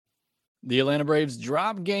The Atlanta Braves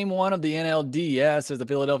drop game one of the NLDS as the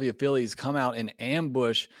Philadelphia Phillies come out and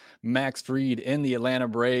ambush Max Fried in the Atlanta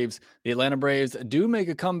Braves. The Atlanta Braves do make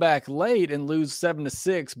a comeback late and lose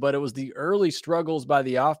 7-6, but it was the early struggles by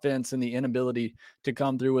the offense and the inability to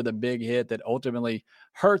come through with a big hit that ultimately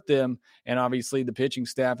hurt them. And obviously the pitching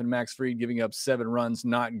staff and Max Fried giving up 7 runs,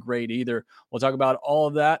 not great either. We'll talk about all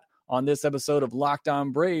of that on this episode of Locked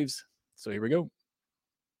On Braves. So here we go.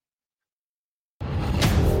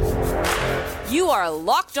 You are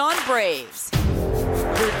Locked On Braves,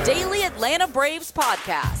 your daily Atlanta Braves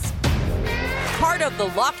podcast. Part of the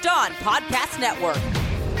Locked On Podcast Network,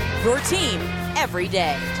 your team every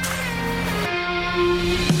day.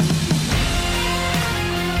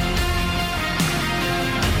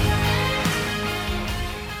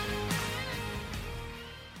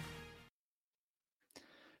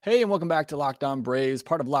 Hey, and welcome back to Locked On Braves,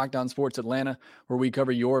 part of Locked On Sports Atlanta, where we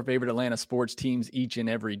cover your favorite Atlanta sports teams each and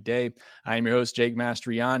every day. I am your host, Jake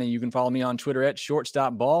Mastriani. You can follow me on Twitter at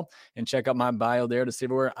ShortstopBall and check out my bio there to see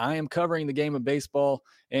where I am covering the game of baseball,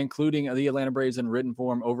 including the Atlanta Braves in written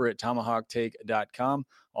form over at TomahawkTake.com.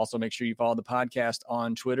 Also, make sure you follow the podcast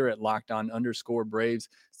on Twitter at LockedOn_Braves.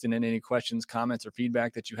 Send in any questions, comments, or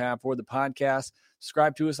feedback that you have for the podcast.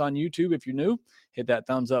 Subscribe to us on YouTube if you're new. Hit that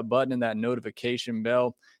thumbs up button and that notification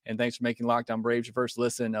bell. And thanks for making Locked On Braves your first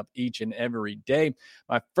listen of each and every day.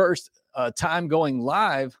 My first time going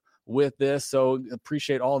live with this, so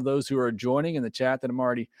appreciate all of those who are joining in the chat that I'm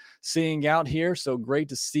already seeing out here. So great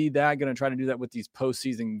to see that. Going to try to do that with these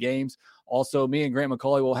postseason games. Also, me and Grant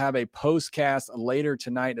McCauley will have a postcast later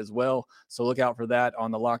tonight as well. So look out for that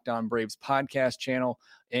on the Locked On Braves podcast channel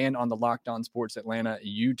and on the Locked On Sports Atlanta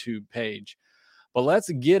YouTube page. But let's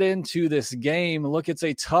get into this game. Look, it's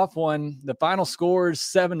a tough one. The final score is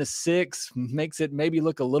 7-6, makes it maybe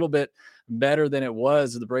look a little bit better than it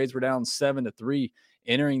was. The Braves were down 7-3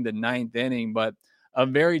 entering the ninth inning, but a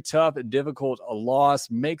very tough, difficult loss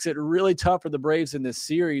makes it really tough for the Braves in this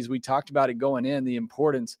series. We talked about it going in, the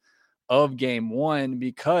importance of game one,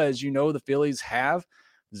 because the Phillies have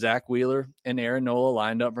Zach Wheeler and Aaron Nola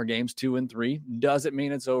lined up for games 2 and 3. Doesn't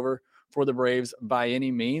mean it's over for the Braves by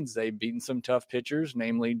any means. They've beaten some tough pitchers,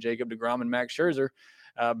 namely Jacob deGrom and Max Scherzer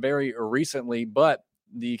very recently, but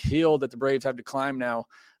the hill that the Braves have to climb now,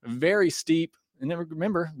 very steep. And then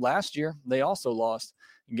remember, last year, they also lost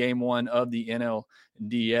game one of the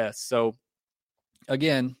NLDS. So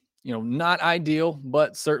again, not ideal,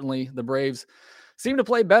 but certainly the Braves seem to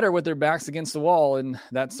play better with their backs against the wall, and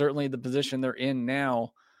that's certainly the position they're in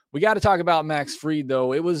now. We got to talk about Max Fried,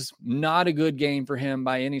 though. It was not a good game for him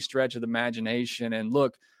by any stretch of the imagination. And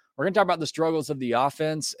look, we're going to talk about the struggles of the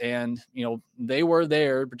offense. And, they were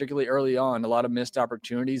there, particularly early on, a lot of missed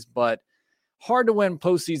opportunities, but hard to win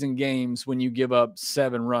postseason games when you give up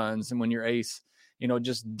 7 runs and when your ace,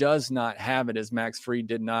 just does not have it, as Max Fried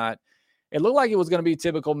did not. It looked like it was going to be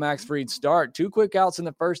typical Max Fried start. 2 quick outs in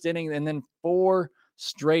the first inning and then 4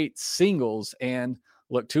 straight singles. And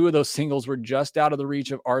look, 2 of those singles were just out of the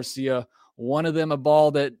reach of Arcia. One of them a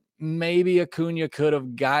ball that maybe Acuna could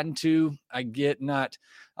have gotten to. I get not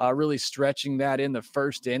really stretching that in the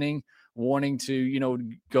first inning, wanting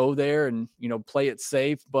to, go there and, play it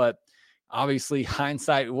safe. But obviously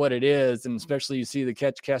hindsight what it is, and especially you see the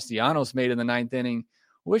catch Castellanos made in the 9th inning.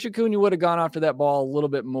 Wish Acuna would have gone after that ball a little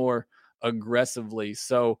bit more aggressively.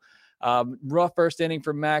 So rough first inning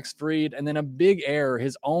for Max Fried, and then a big error,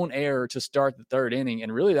 his own error to start the 3rd inning,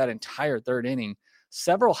 and really that entire 3rd inning.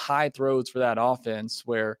 Several high throws for that offense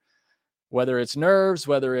where, whether it's nerves,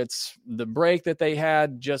 whether it's the break that they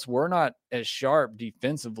had, just were not as sharp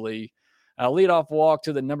defensively. Leadoff walk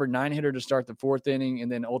to the number 9 hitter to start the 4th inning,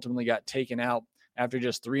 and then ultimately got taken out after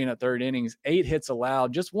just 3 1/3 innings. 8 hits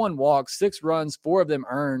allowed, just 1 walk, 6 runs, 4 of them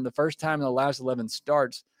earned. The first time in the last 11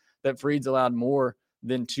 starts that Fried's allowed more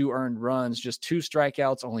than 2 earned runs, just 2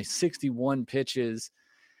 strikeouts, only 61 pitches.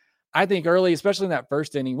 I think early, especially in that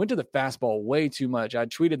first inning, went to the fastball way too much. I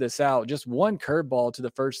tweeted this out, just 1 curveball to the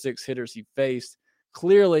first 6 hitters he faced.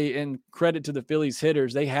 Clearly, in credit to the Phillies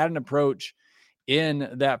hitters, they had an approach in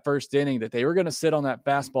that first inning that they were going to sit on that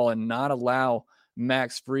fastball and not allow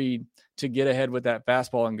Max Fried to get ahead with that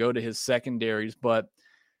fastball and go to his secondaries. But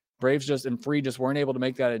Braves and Fried just weren't able to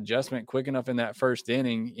make that adjustment quick enough in that first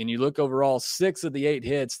inning. And you look overall, 6 of the 8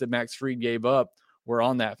 hits that Max Fried gave up were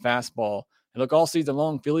on that fastball. And look, all season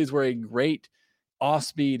long, Phillies were a great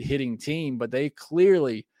off-speed hitting team, but they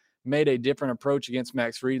clearly made a different approach against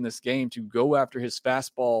Max Fried in this game to go after his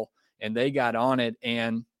fastball, and they got on it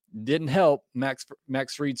and didn't help Max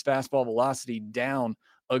Fried's fastball velocity down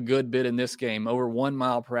a good bit in this game, over 1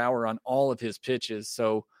 mile per hour on all of his pitches.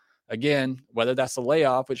 So again, whether that's a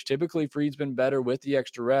layoff, which typically Fried's been better with the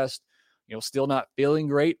extra rest, still not feeling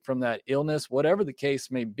great from that illness, whatever the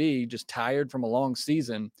case may be, just tired from a long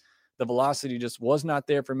season. The velocity just was not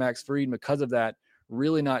there for Max Fried. Because of that,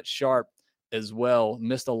 really not sharp as well.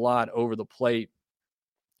 Missed a lot over the plate.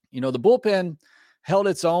 The bullpen held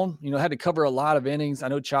its own, had to cover a lot of innings. I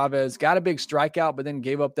know Chavez got a big strikeout, but then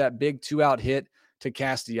gave up that big 2-out hit to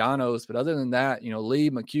Castellanos. But other than that, Lee,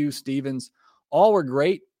 McHugh, Stevens, all were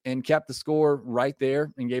great and kept the score right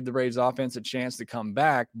there and gave the Braves offense a chance to come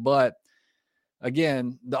back. But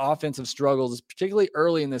again, the offensive struggles, particularly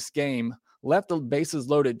early in this game, left the bases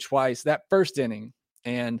loaded twice that first inning.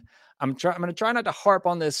 And I'm going to try not to harp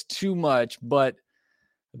on this too much, but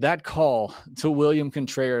that call to William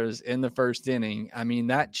Contreras in the first inning, I mean,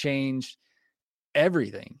 that changed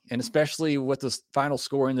everything, and especially what the final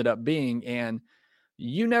score ended up being. And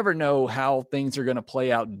you never know how things are going to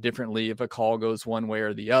play out differently if a call goes one way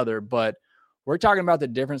or the other. But we're talking about the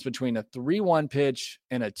difference between a 3-1 pitch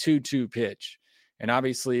and a 2-2 pitch. And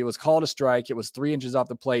obviously it was called a strike. It was 3 inches off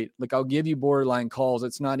the plate. Look, I'll give you borderline calls.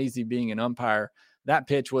 It's not easy being an umpire. That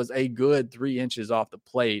pitch was a good 3 inches off the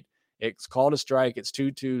plate. It's called a strike. It's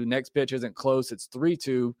 2-2. The next pitch isn't close. It's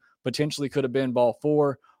 3-2. Potentially could have been ball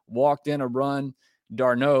 4. Walked in a run.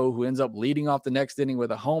 d'Arnaud, who ends up leading off the next inning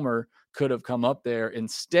with a homer, could have come up there.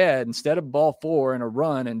 Instead of ball 4 and a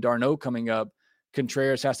run and d'Arnaud coming up,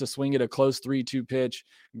 Contreras has to swing it a close 3-2 pitch,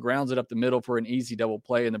 grounds it up the middle for an easy double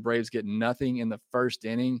play, and the Braves get nothing in the first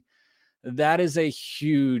inning. That is a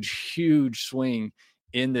huge, huge swing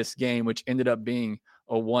in this game, which ended up being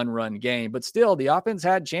a 1-run game. But still, the offense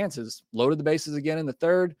had chances, loaded the bases again in the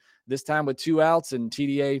third, this time with 2 outs, and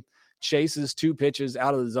TDA chases 2 pitches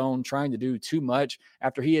out of the zone, trying to do too much.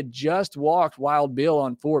 After he had just walked Wild Bill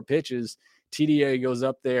on 4 pitches, TDA goes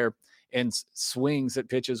up there and swings at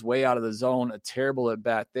pitches way out of the zone. A terrible at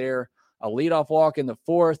bat there. A leadoff walk in the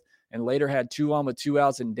 4th, and later had 2 on with 2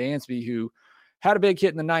 outs. And Dansby, who had a big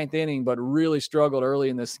hit in the 9th inning, but really struggled early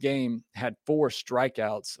in this game, had 4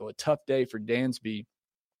 strikeouts. So a tough day for Dansby.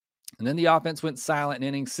 And then the offense went silent in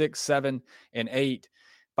innings 6, 7, and 8.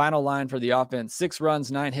 Final line for the offense: 6 runs,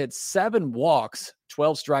 9 hits, 7 walks,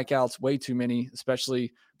 12 strikeouts, way too many,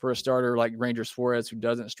 especially for a starter like Ranger Suarez, who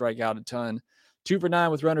doesn't strike out a ton. 2 for 9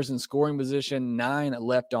 with runners in scoring position, 9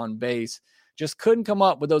 left on base. Just couldn't come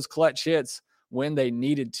up with those clutch hits when they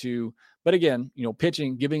needed to. But again,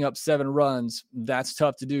 pitching, giving up 7 runs, that's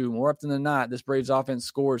tough to do. More often than not, this Braves offense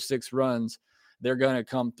scores 6 runs. They're going to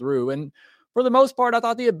come through. And for the most part, I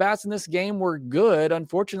thought the at-bats in this game were good.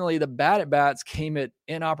 Unfortunately, the bad at-bats came at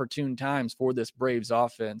inopportune times for this Braves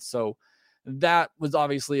offense. So that was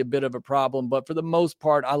obviously a bit of a problem. But for the most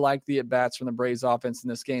part, I like the at-bats from the Braves offense in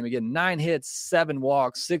this game. Again, 9 hits, 7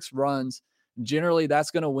 walks, 6 runs. Generally,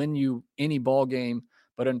 that's going to win you any ball game.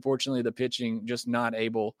 But unfortunately, the pitching just not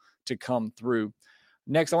able to come through.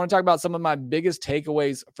 Next, I want to talk about some of my biggest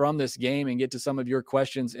takeaways from this game and get to some of your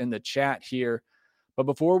questions in the chat here. But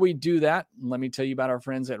before we do that, let me tell you about our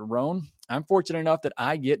friends at Roan. I'm fortunate enough that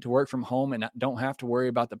I get to work from home and don't have to worry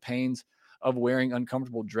about the pains of wearing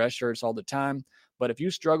uncomfortable dress shirts all the time. But if you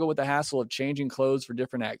struggle with the hassle of changing clothes for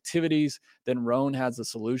different activities, then Roan has a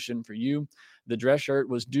solution for you. The dress shirt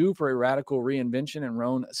was due for a radical reinvention, and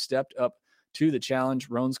Roan stepped up to the challenge.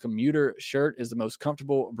 Roan's commuter shirt is the most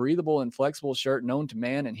comfortable, breathable, and flexible shirt known to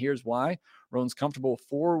man, and here's why. Roan's comfortable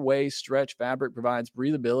 4-way stretch fabric provides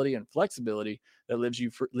breathability and flexibility that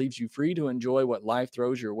leaves you free to enjoy what life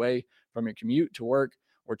throws your way, from your commute to work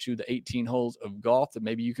or to the 18 holes of golf that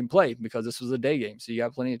maybe you can play, because this was a day game, so you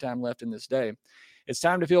have plenty of time left in this day. It's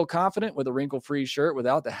time to feel confident with a wrinkle-free shirt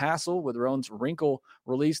without the hassle. With Roan's wrinkle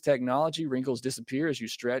release technology, wrinkles disappear as you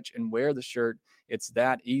stretch and wear the shirt. It's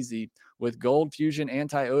that easy. With Gold Fusion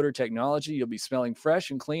anti-odor technology, you'll be smelling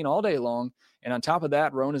fresh and clean all day long. And on top of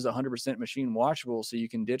that, Roan is 100% machine washable, so you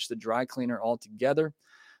can ditch the dry cleaner altogether.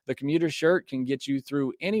 The commuter shirt can get you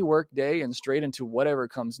through any work day and straight into whatever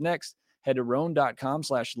comes next. Head to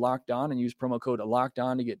roan.com/lockedon and use promo code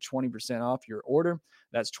LOCKEDON to get 20% off your order.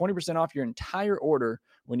 That's 20% off your entire order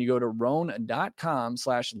when you go to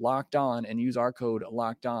roan.com/lockedon and use our code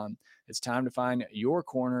LOCKEDON. It's time to find your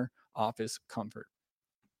corner office comfort.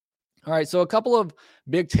 All right, so a couple of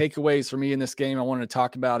big takeaways for me in this game I wanted to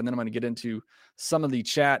talk about, and then I'm going to get into some of the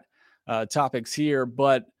chat topics here.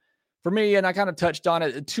 But for me, and I kind of touched on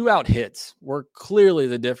it, 2-out hits were clearly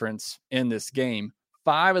the difference in this game.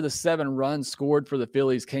 5 of the 7 runs scored for the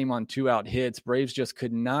Phillies came on 2-out hits. Braves just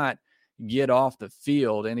could not get off the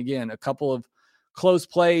field. And again, a couple of close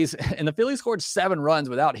plays, and the Phillies scored 7 runs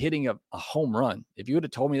without hitting a home run. If you would have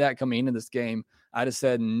told me that coming into this game, I'd have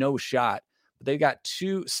said no shot. But they got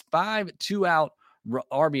 5 2-out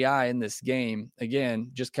RBI in this game. Again,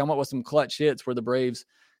 just come up with some clutch hits where the Braves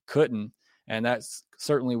couldn't. And that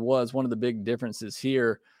certainly was one of the big differences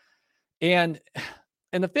here. And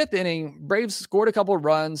in the fifth inning, Braves scored a couple of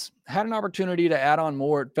runs, had an opportunity to add on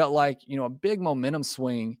more. It felt like, a big momentum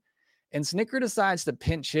swing. And Snitker decides to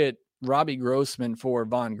pinch hit Robbie Grossman for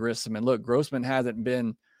Vaughn Grissom. And look, Grossman hasn't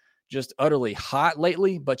been just utterly hot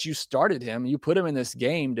lately, but you started him. You put him in this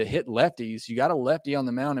game to hit lefties. You got a lefty on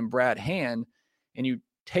the mound in Brad Hand, and you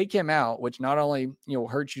take him out, which not only,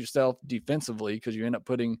 hurts yourself defensively because you end up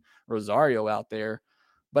putting Rosario out there,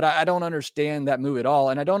 but I don't understand that move at all.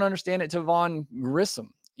 And I don't understand it to Vaughn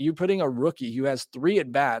Grissom. You putting a rookie who has 3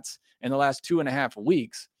 at-bats in the last 2.5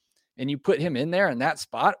 weeks, and you put him in there in that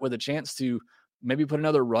spot with a chance to maybe put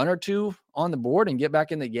another run or two on the board and get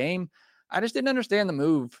back in the game. I just didn't understand the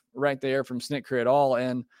move right there from Snitker at all.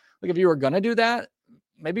 And like, if you were going to do that,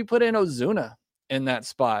 maybe put in Ozuna in that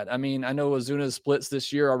spot. I mean, I know Ozuna's splits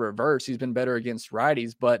this year are reversed. He's been better against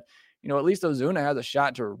righties, but at least Ozuna has a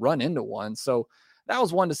shot to run into one. So that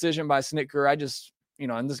was one decision by Snitker. I just,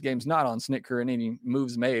 and this game's not on Snitker in any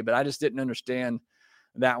moves made, but I just didn't understand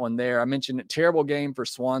that one there. I mentioned a terrible game for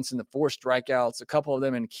Swanson, the 4 strikeouts, a couple of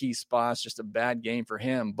them in key spots, just a bad game for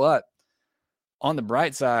him. But on the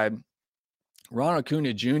bright side, Ronald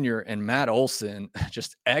Acuna Jr. and Matt Olson,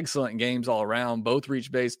 just excellent games all around. Both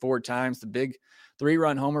reached base 4 times. The big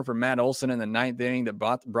 3-run homer for Matt Olson in the 9th inning that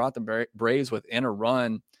brought the Braves within a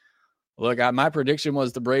run. Look, my prediction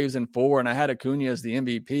was the Braves in 4, and I had Acuna as the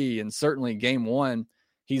MVP, and certainly game 1,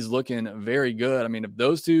 he's looking very good. I mean, if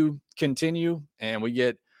those two continue and we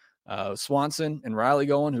get Swanson and Riley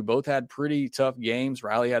going, who both had pretty tough games.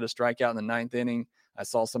 Riley had a strikeout in the 9th inning. I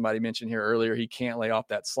saw somebody mention here earlier he can't lay off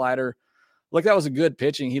that slider. Look, that was a good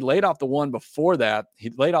pitching. He laid off the one before that.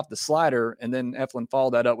 He laid off the slider, and then Eflin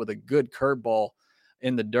followed that up with a good curveball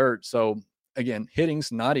in the dirt. So, again,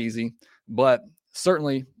 hitting's not easy, but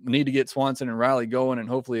certainly need to get Swanson and Riley going, and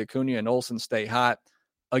hopefully Acuna and Olson stay hot.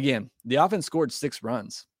 Again, the offense scored 6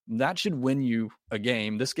 runs. That should win you a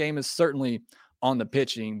game. This game is certainly on the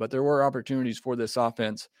pitching, but there were opportunities for this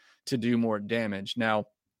offense to do more damage. Now,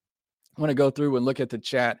 I want to go through and look at the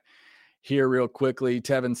chat here real quickly.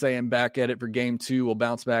 Tevin saying back at it for game 2, will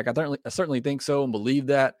bounce back. I certainly think so and believe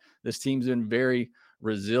that. This team's been very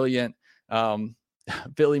resilient.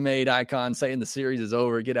 Philly made icon saying the series is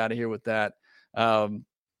over. Get out of here with that.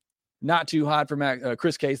 Not too hot for Max.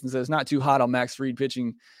 Chris Kaysen says not too hot on Max Fried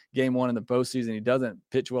pitching game 1 in the postseason. He doesn't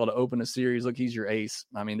pitch well to open a series. Look, he's your ace.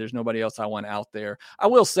 I mean, there's nobody else I want out there. I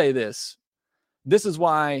will say this. This is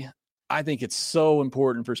why I think it's so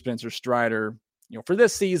important for Spencer Strider, for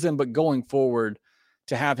this season, but going forward,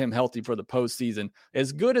 to have him healthy for the postseason.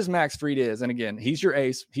 As good as Max Fried is, and again, he's your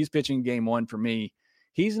ace. He's pitching game 1 for me.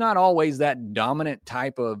 He's not always that dominant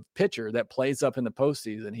type of pitcher that plays up in the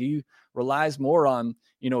postseason. He relies more on,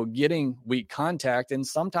 getting weak contact. And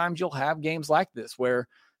sometimes you'll have games like this where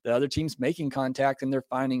the other team's making contact and they're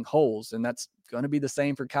finding holes. And that's going to be the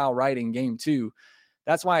same for Kyle Wright in game 2.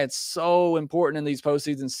 That's why it's so important in these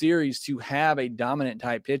postseason series to have a dominant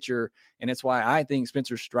type pitcher. And it's why I think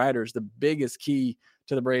Spencer Strider is the biggest key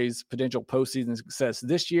to the Braves' potential postseason success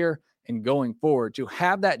this year and going forward. To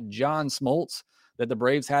have that John Smoltz that the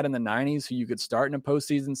Braves had in the 90s, who you could start in a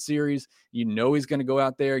postseason series, he's going to go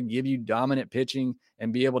out there and give you dominant pitching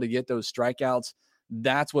and be able to get those strikeouts.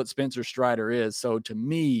 That's what Spencer Strider is. So to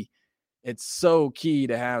me, it's so key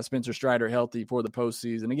to have Spencer Strider healthy for the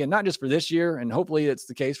postseason. Again, not just for this year, and hopefully it's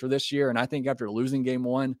the case for this year. And I think after losing game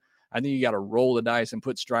 1, I think you got to roll the dice and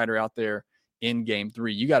put Strider out there in game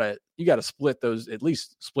 3. You got to split those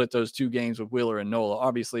 2 games with Wheeler and Nola.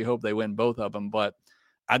 Obviously, hope they win both of them, but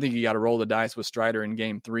I think you got to roll the dice with Strider in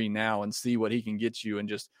game 3 now and see what he can get you and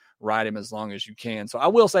just ride him as long as you can. So I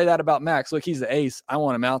will say that about Max. Look, he's the ace. I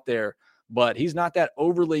want him out there, but he's not that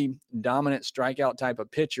overly dominant strikeout type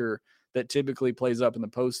of pitcher that typically plays up in the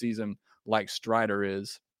postseason like Strider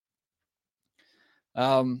is.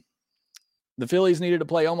 The Phillies needed to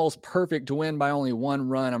play almost perfect to win by only 1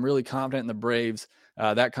 run. I'm really confident in the Braves.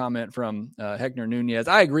 That comment from Hector Nunez.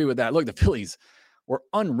 I agree with that. Look, the Phillies were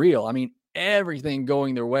unreal. I mean, everything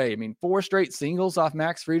going their way. I mean, 4 straight singles off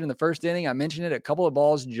Max Fried in the first inning. I mentioned it, a couple of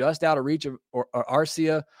balls just out of reach of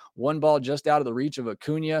Arcia, 1 ball just out of the reach of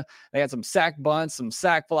Acuna. They had some sack bunts, some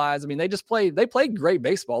sack flies. I mean, they played great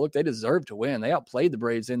baseball. Look, they deserved to win. They outplayed the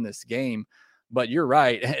Braves in this game. But you're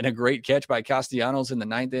right, and a great catch by Castellanos in the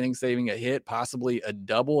 9th inning, saving a hit, possibly a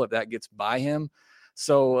double if that gets by him.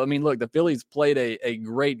 So, I mean, look, the Phillies played a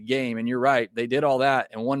great game, and you're right. They did all that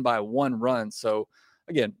and won by 1 run. So,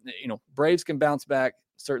 again, Braves can bounce back,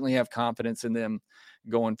 certainly have confidence in them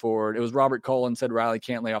going forward. It was Robert Cullen said Riley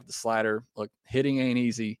can't lay off the slider. Look, hitting ain't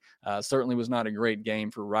easy. Certainly was not a great game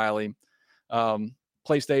for Riley.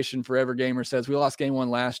 PlayStation Forever Gamer says, we lost game 1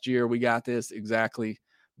 last year. We got this. Exactly.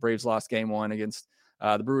 Braves lost game 1 against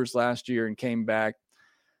the Brewers last year and came back.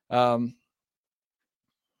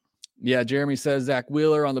 Yeah, Jeremy says Zach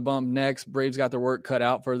Wheeler on the bump next. Braves got their work cut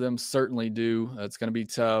out for them. Certainly do. It's going to be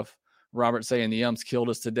tough. Robert saying the umps killed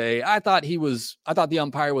us today. I thought the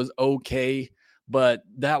umpire was okay, but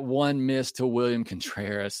that one miss to William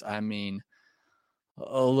Contreras, I mean,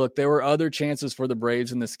 look, there were other chances for the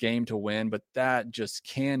Braves in this game to win, but that just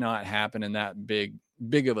cannot happen in that big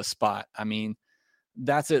of a spot. I mean,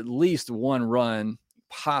 that's at least 1 run,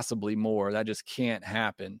 possibly more. That just can't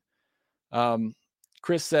happen.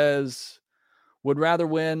 Chris says, would rather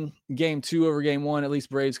win game 2 over game 1. At least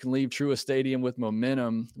Braves can leave Truist Stadium with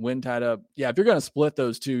momentum. Win tied up. Yeah, if you're going to split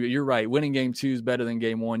those two, you're right. Winning game 2 is better than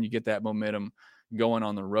game 1. You get that momentum going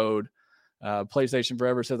on the road. PlayStation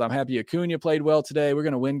Forever says, I'm happy Acuna played well today. We're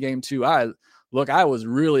going to win game 2. I was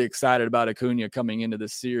really excited about Acuna coming into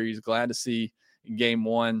this series. Glad to see game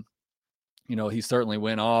 1. He certainly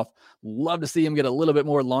went off. Love to see him get a little bit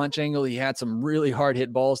more launch angle. He had some really hard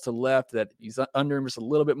hit balls to left that he's under him just a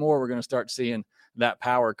little bit more. We're going to start seeing that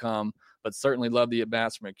power come, but certainly love the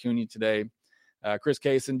at-bats from Acuna today. Chris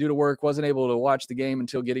Kaysen, due to work, wasn't able to watch the game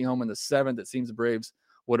until getting home in the 7th. It seems the Braves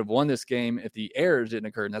would have won this game if the errors didn't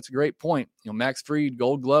occur. And that's a great point. Max Fried,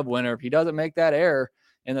 Gold Glove winner. If he doesn't make that error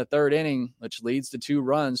in the 3rd inning, which leads to 2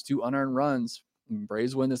 unearned runs,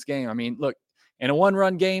 Braves win this game. I mean, look, in a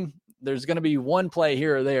 1-run game, there's going to be one play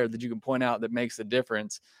here or there that you can point out that makes a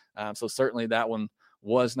difference. So certainly that one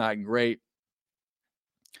was not great.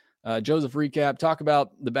 Joseph Recap, talk about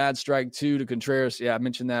the bad strike 2 to Contreras. Yeah, I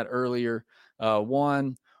mentioned that earlier.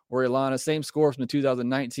 Juan Orellana, same score from the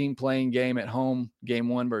 2019 playing game at home, game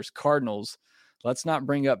 1 versus Cardinals. Let's not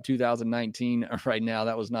bring up 2019 right now.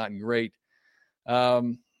 That was not great.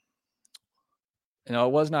 It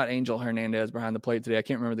was not Angel Hernandez behind the plate today. I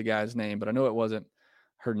can't remember the guy's name, but I know it wasn't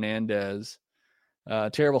Hernandez.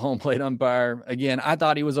 Terrible home plate umpire. Again, I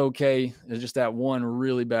thought he was okay. It's just that one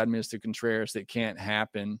really bad miss to Contreras that can't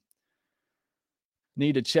happen.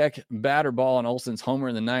 Need to check batter ball on Olson's homer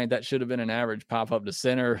in the 9th. That should have been an average pop up to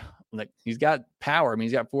center. Like, he's got power. I mean,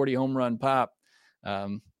 he's got 40 home run pop.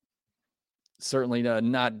 Certainly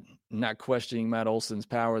not questioning Matt Olson's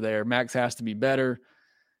power there. Max has to be better.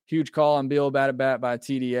 Huge call on Bill bat by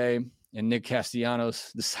TDA. And Nick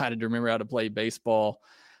Castellanos decided to remember how to play baseball.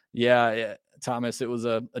 Yeah, Thomas, it was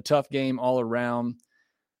a tough game all around.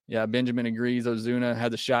 Yeah, Benjamin agrees. Ozuna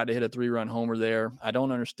had the shot to hit a 3-run homer there. I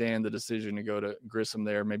don't understand the decision to go to Grissom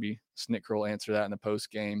there. Maybe Snitker will answer that in the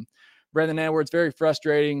post game. Brendan Edwards, very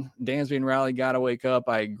frustrating. Dansby and Riley got to wake up.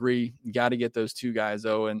 I agree. Got to get those 2 guys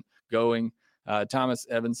going. Thomas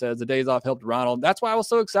Evans says the days off helped Ronald. That's why I was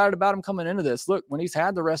so excited about him coming into this. Look, when he's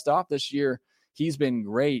had the rest off this year, he's been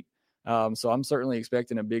great. So I'm certainly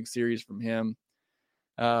expecting a big series from him.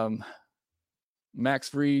 Max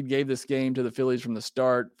Fried gave this game to the Phillies from the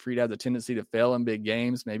start. Fried has a tendency to fail in big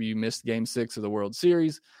games. Maybe you missed game 6 of the World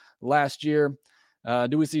Series last year.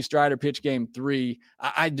 Do we see Strider pitch game 3?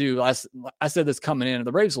 I do. I said this coming in. If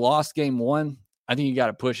the Braves lost game 1, I think you got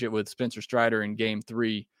to push it with Spencer Strider in game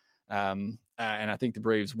 3. And I think the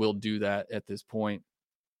Braves will do that at this point.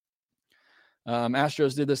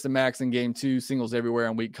 Astros did this to Max in game 2, singles everywhere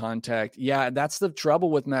on weak contact. Yeah, that's the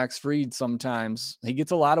trouble with Max Fried sometimes. He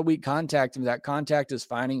gets a lot of weak contact, and that contact is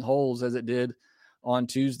finding holes as it did on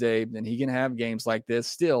Tuesday, and he can have games like this.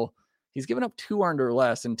 Still, he's given up 2 earned or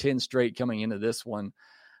less in 10 straight coming into this one.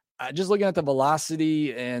 Just looking at the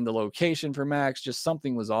velocity and the location for Max, just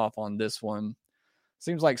something was off on this one.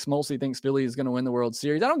 Seems like Smoltz thinks Philly is going to win the World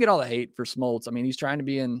Series. I don't get all the hate for Smoltz. I mean, he's trying to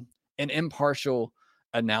be an impartial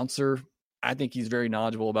announcer. I think he's very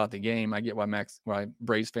knowledgeable about the game. I get why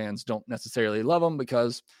Braves fans don't necessarily love him,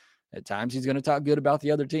 because at times he's going to talk good about the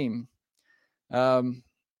other team. What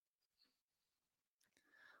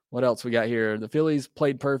else we got here? The Phillies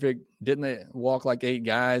played perfect. Didn't they walk like 8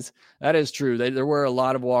 guys? That is true. There were a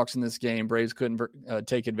lot of walks in this game. Braves couldn't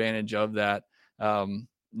take advantage of that.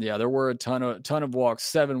 Yeah, there were a ton of walks,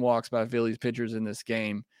 7 walks by Phillies pitchers in this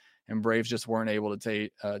game, and Braves just weren't able to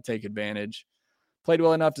take advantage. Played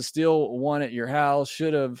well enough to still win at your house.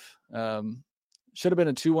 Should have been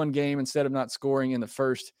a 2-1 game instead of not scoring in the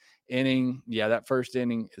first inning. Yeah, that first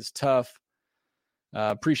inning is tough.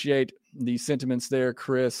 Appreciate the sentiments there,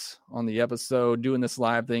 Chris, on the episode. Doing this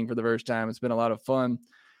live thing for the first time. It's been a lot of fun.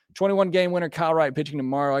 21-game winner, Kyle Wright pitching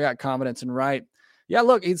tomorrow. I got confidence in Wright. Yeah,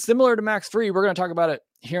 look, he's similar to Max Fried. We're going to talk about it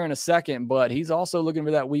here in a second, but he's also looking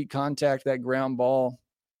for that weak contact, that ground ball.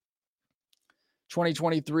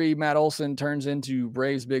 2023, Matt Olson turns into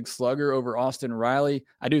Braves big slugger over Austin Riley.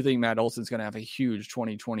 I do think Matt Olson's going to have a huge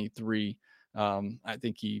 2023. I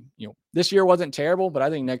think this year wasn't terrible, but I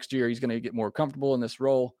think next year he's going to get more comfortable in this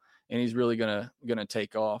role, and he's really going to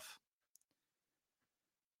take off.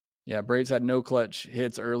 Yeah, Braves had no clutch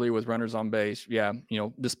hits early with runners on base. Yeah,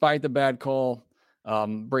 despite the bad call,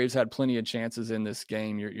 Braves had plenty of chances in this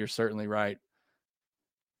game. You're certainly right.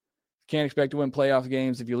 Can't expect to win playoff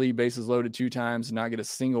games if you leave bases loaded 2 times and not get a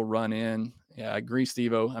single run in. Yeah, I agree,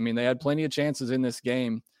 Steve-O. I mean, they had plenty of chances in this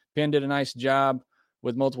game. Penn did a nice job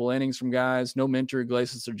with multiple innings from guys. No Minter,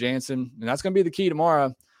 Iglesias, or Jansen. And that's going to be the key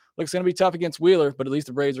tomorrow. Looks going to be tough against Wheeler, but at least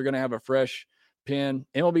the Braves are going to have a fresh Penn.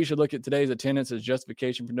 MLB should look at today's attendance as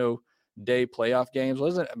justification for no day playoff games.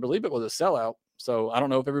 I believe it was a sellout. So I don't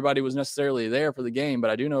know if everybody was necessarily there for the game, but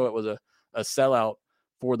I do know it was a sellout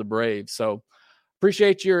for the Braves. So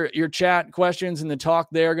appreciate your chat questions and the talk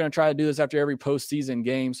there. Going to try to do this after every postseason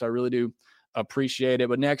game, so I really do appreciate it.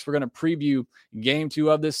 But next, we're going to preview Game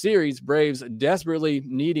 2 of this series. Braves desperately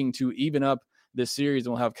needing to even up this series,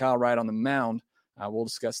 and we'll have Kyle Wright on the mound. We'll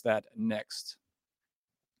discuss that next.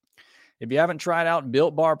 If you haven't tried out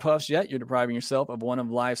Built Bar Puffs yet, you're depriving yourself of one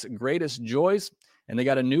of life's greatest joys. And they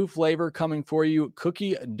got a new flavor coming for you,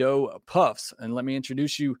 cookie dough puffs. And let me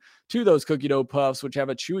introduce you to those cookie dough puffs, which have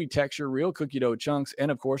a chewy texture, real cookie dough chunks.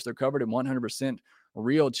 And of course, they're covered in 100%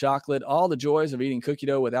 real chocolate. All the joys of eating cookie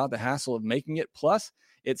dough without the hassle of making it. Plus,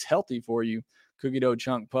 it's healthy for you. Cookie dough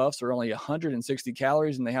chunk puffs are only 160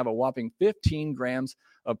 calories, and they have a whopping 15 grams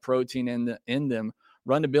of protein in them.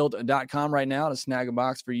 Run to Built.com right now to snag a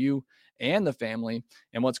box for you and the family.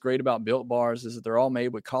 And what's great about Built Bars is that they're all made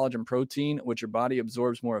with collagen protein, which your body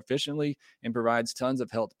absorbs more efficiently and provides tons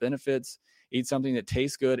of health benefits. Eat something that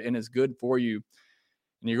tastes good and is good for you.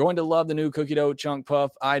 And you're going to love the new cookie dough chunk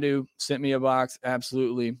puff. I do. Sent me a box.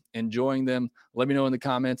 Absolutely enjoying them. Let me know in the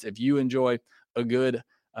comments if you enjoy a good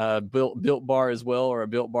Built Bar as well, or a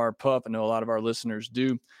Built Bar puff. I know a lot of our listeners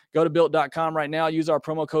do. Go to Built.com right now. Use our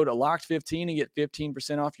promo code LOCKED15 and get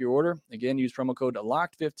 15% off your order. Again, use promo code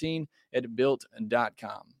LOCKED15 at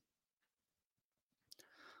Built.com.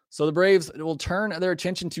 So the Braves will turn their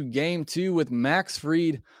attention to Game 2 with Max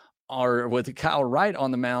Fried, or with Kyle Wright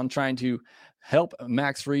on the mound, trying to help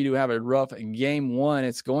Max Fried, who have a rough Game 1.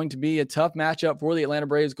 It's going to be a tough matchup for the Atlanta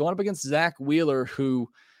Braves, going up against Zach Wheeler, who,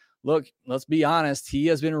 look, let's be honest, he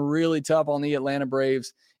has been really tough on the Atlanta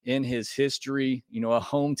Braves in his history. A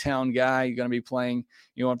hometown guy. You're going to be playing,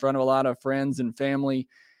 in front of a lot of friends and family.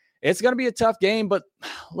 It's going to be a tough game, but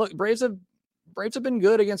look, Braves have been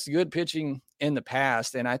good against good pitching in the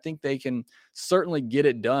past, and I think they can certainly get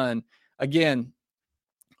it done. Again,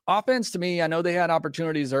 offense to me, I know they had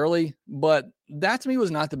opportunities early, but that to me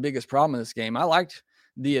was not the biggest problem in this game. I liked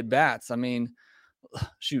the at-bats. I mean,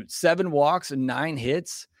 7 walks and 9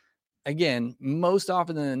 hits. Again, most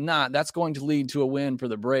often than not, that's going to lead to a win for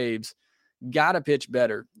the Braves. Got to pitch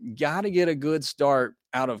better. Got to get a good start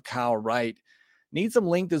out of Kyle Wright. Need some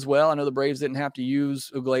length as well. I know the Braves didn't have to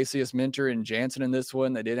use Iglesias, Minter, and Jansen in this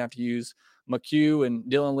one. They did have to use McHugh and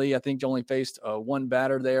Dylan Lee. I think only faced one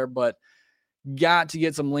batter there, but got to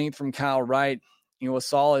get some length from Kyle Wright. A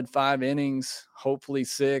solid 5 innings, hopefully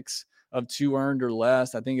 6 of 2 earned or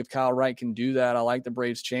less. I think if Kyle Wright can do that, I like the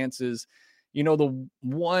Braves' chances. The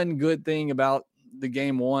one good thing about the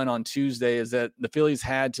Game 1 on Tuesday is that the Phillies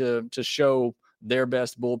had to show their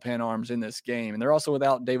best bullpen arms in this game. And they're also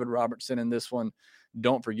without David Robertson in this one.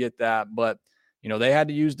 Don't forget that. But, they had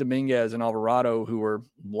to use Dominguez and Alvarado, who were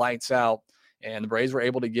lights out. And the Braves were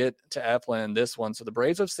able to get to Eflin in this one. So the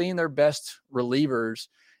Braves have seen their best relievers,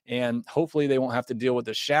 and hopefully they won't have to deal with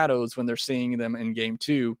the shadows when they're seeing them in Game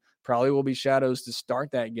 2. Probably will be shadows to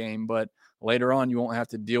start that game, but later on you won't have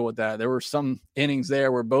to deal with that. There were some innings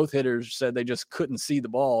there where both hitters said they just couldn't see the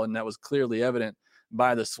ball, and that was clearly evident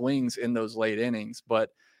by the swings in those late innings.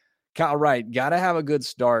 But Kyle Wright, got to have a good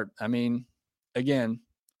start. I mean, again,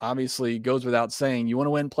 obviously goes without saying, you want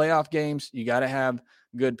to win playoff games, you got to have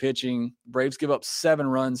good pitching. Braves give up 7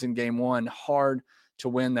 runs in Game 1. Hard to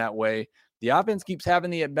win that way. The offense keeps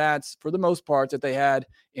having the at-bats for the most part that they had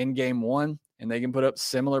in Game 1, and they can put up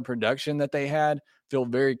similar production that they had. Feel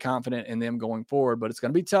very confident in them going forward, but it's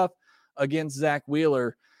going to be tough against Zach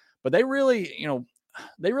Wheeler. But they really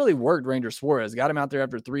worked Ranger Suarez, got him out there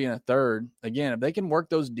after 3 1/3. Again, if they can work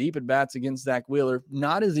those deep at-bats against Zach Wheeler,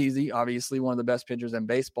 not as easy, obviously one of the best pitchers in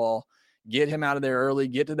baseball. Get him out of there early,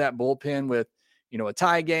 get to that bullpen with, a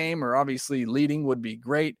tie game, or obviously leading would be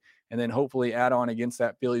great. And then hopefully add on against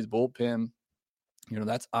that Phillies bullpen.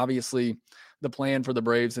 That's obviously the plan for the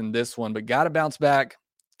Braves in this one, but got to bounce back.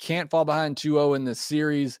 Can't fall behind 2-0 in this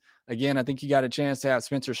series. Again, I think you got a chance to have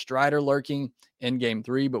Spencer Strider lurking in Game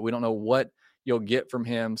 3, but we don't know what you'll get from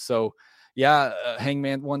him. So, yeah,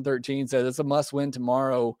 Hangman 113 says it's a must-win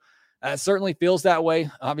tomorrow. It certainly feels that way.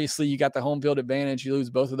 Obviously, you got the home field advantage. You lose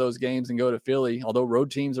both of those games and go to Philly, although road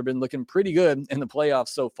teams have been looking pretty good in the playoffs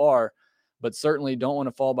so far, but certainly don't want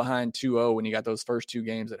to fall behind 2-0 when you got those first 2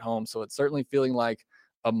 games at home. So it's certainly feeling like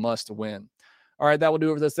a must win. All right, that will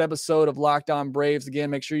do it for this episode of Locked On Braves. Again,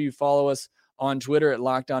 make sure you follow us on Twitter at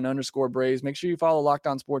 @LockedOn_Braves. Make sure you follow Locked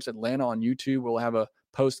On Sports Atlanta on YouTube. We'll have a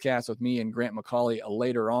postcast with me and Grant McCauley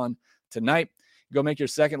later on tonight. Go make your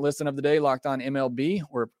second listen of the day, Locked On MLB,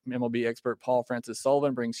 where MLB expert Paul Francis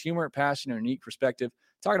Sullivan brings humor, passion, and a unique perspective,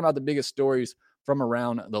 talking about the biggest stories from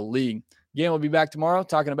around the league. Again, we'll be back tomorrow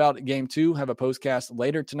talking about Game 2. Have a postcast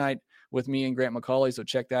later tonight with me and Grant McCauley, so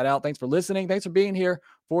check that out. Thanks for listening. Thanks for being here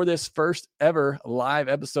for this first ever live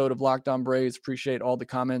episode of Locked On Braves. Appreciate all the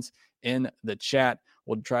comments in the chat.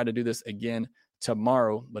 We'll try to do this again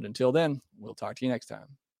tomorrow, but until then, we'll talk to you next time.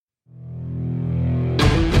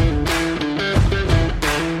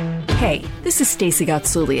 Hey, this is Stacey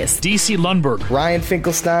Gotsoulias, DC Lundberg, Ryan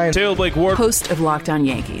Finkelstein, Taylor Blake Ward, host of Locked On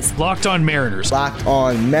Yankees, Locked On Mariners, Locked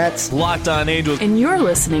On Mets, Locked On Angels, and you're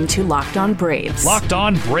listening to Locked On Braves. Locked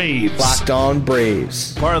On Braves, Locked On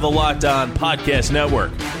Braves, part of the Locked On Podcast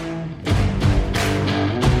Network,